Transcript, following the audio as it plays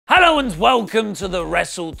Hello and welcome to the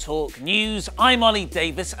WrestleTalk News. I'm Ollie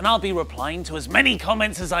Davis and I'll be replying to as many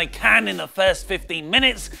comments as I can in the first 15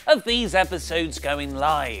 minutes of these episodes going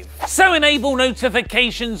live. So enable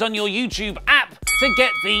notifications on your YouTube app to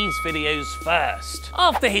get these videos first.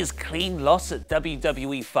 After his clean loss at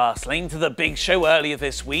WWE Fastlane to The Big Show earlier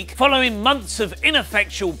this week, following months of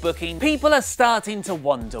ineffectual booking, people are starting to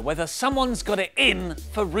wonder whether someone's got it in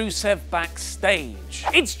for Rusev backstage.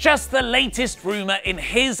 It's just the latest rumour in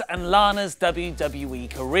his and Lana's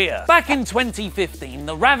WWE career. Back in 2015,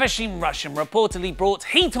 the ravishing Russian reportedly brought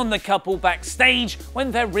heat on the couple backstage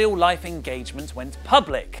when their real-life engagement went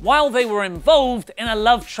public, while they were involved in a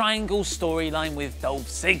love triangle storyline with Dolph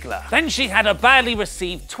Ziggler. Then she had a badly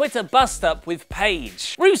received Twitter bust-up with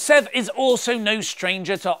Paige. Rusev is also no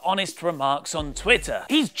stranger to honest remarks on Twitter.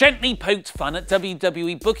 He's gently poked fun at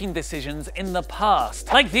WWE booking decisions in the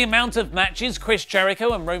past, like the amount of matches Chris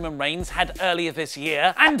Jericho and Roman Reigns had earlier this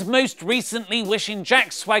year, and most recently wishing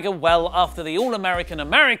Jack Swagger well after the All-American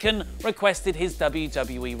American requested his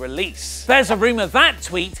WWE release. There's a rumour that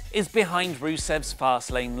tweet is behind Rusev's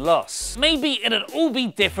Fastlane loss. Maybe it'd all be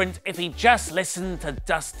different if he just listened to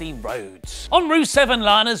Dusty Rhodes. On Rusev and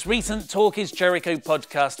Lana's recent Talk is Jericho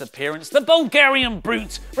podcast appearance, the Bulgarian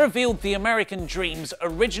brute revealed the American Dream's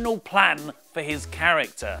original plan for his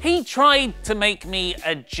character. He tried to make me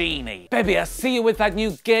a genie. Baby, I see you with that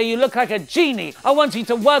new gear, you look like a genie. I want you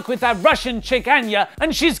to work with that Russian chick Anya,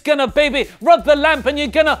 and she's gonna, baby, rub the lamp and you're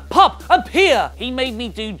gonna pop up here. He made me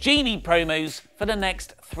do genie promos for the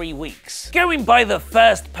next 3 weeks. Going by the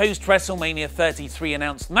first post-WrestleMania 33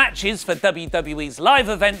 announced matches for WWE's live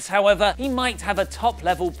events, however, he might have a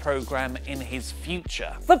top-level program in his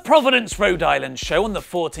future. The Providence, Rhode Island show on the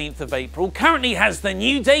 14th of April currently has The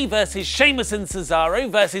New Day versus Sheamus and Cesaro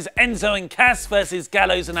versus Enzo and Cass versus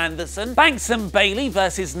Gallows and Anderson, Banks and Bayley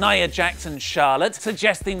versus Nia Jax and Charlotte,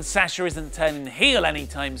 suggesting Sasha isn't turning heel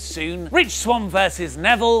anytime soon, Rich Swann versus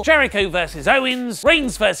Neville, Jericho versus Owens,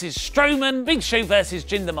 Reigns versus Strowman, Big Show versus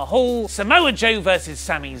Jinder Mahal, Samoa Joe versus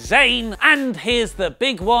Sami Zayn, and here's the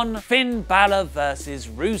big one, Finn Balor versus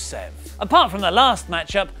Rusev. Apart from the last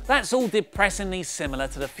matchup, that's all depressingly similar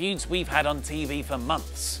to the feuds we've had on TV for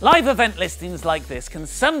months. Live event listings like this can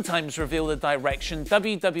sometimes reveal the direction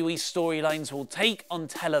WWE storylines will take on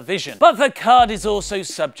television, but the card is also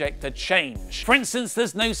subject to change. For instance,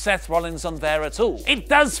 there's no Seth Rollins on there at all. It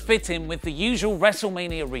does fit in with the usual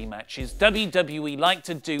WrestleMania rematches WWE like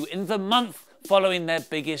to do in the month following their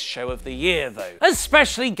biggest show of the year though,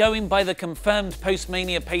 especially going by the confirmed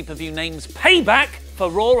post-Mania pay-per-view names Payback for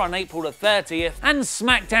Raw on April the 30th and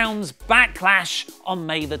SmackDown's Backlash on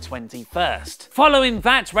May the 21st. Following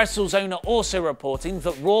that, WrestleZone are also reporting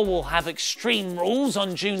that Raw will have Extreme Rules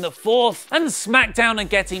on June the 4th and SmackDown are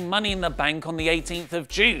getting Money in the Bank on the 18th of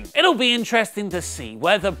June. It'll be interesting to see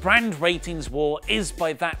where the brand ratings war is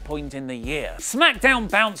by that point in the year. SmackDown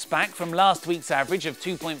bounced back from last week's average of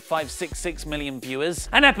 2.566 million viewers,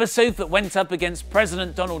 an episode that went up against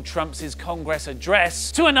President Donald Trump's Congress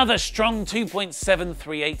address, to another strong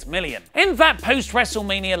 2.738 million. In that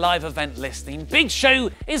post-WrestleMania live event listing, Big Show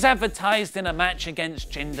is advertised in a match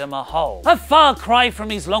against Jinder Mahal, a far cry from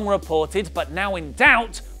his long-reported, but now in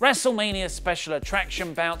doubt, WrestleMania special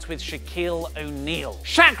attraction bout with Shaquille O'Neal.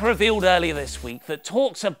 Shaq revealed earlier this week that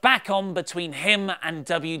talks are back on between him and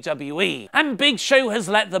WWE, and Big Show has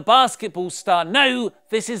let the basketball star know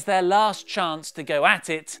this is their last chance to go at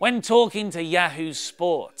it when talking to Yahoo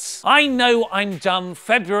Sports. I know I'm done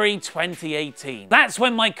February 2018. That's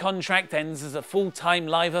when my contract ends as a full-time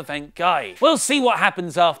live event guy. We'll see what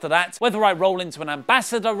happens after that, whether I roll into an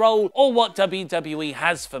ambassador role or what WWE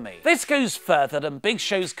has for me. This goes further than Big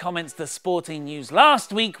Show's comments to Sporting News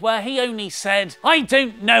last week, where he only said, "I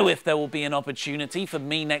don't know if there will be an opportunity for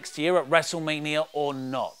me next year at WrestleMania or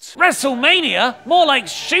not." WrestleMania? More like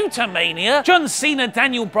Shootermania? John Cena,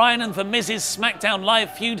 Daniel Bryan and The Miz's SmackDown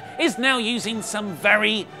Live feud is now using some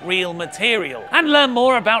very real material. And learn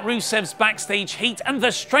more about Rusev's backstage heat and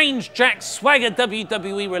the strange Jack Swagger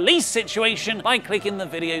WWE release situation by clicking the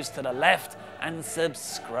videos to the left and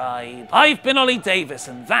subscribe. I've been Ollie Davis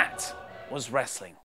and that was wrestling.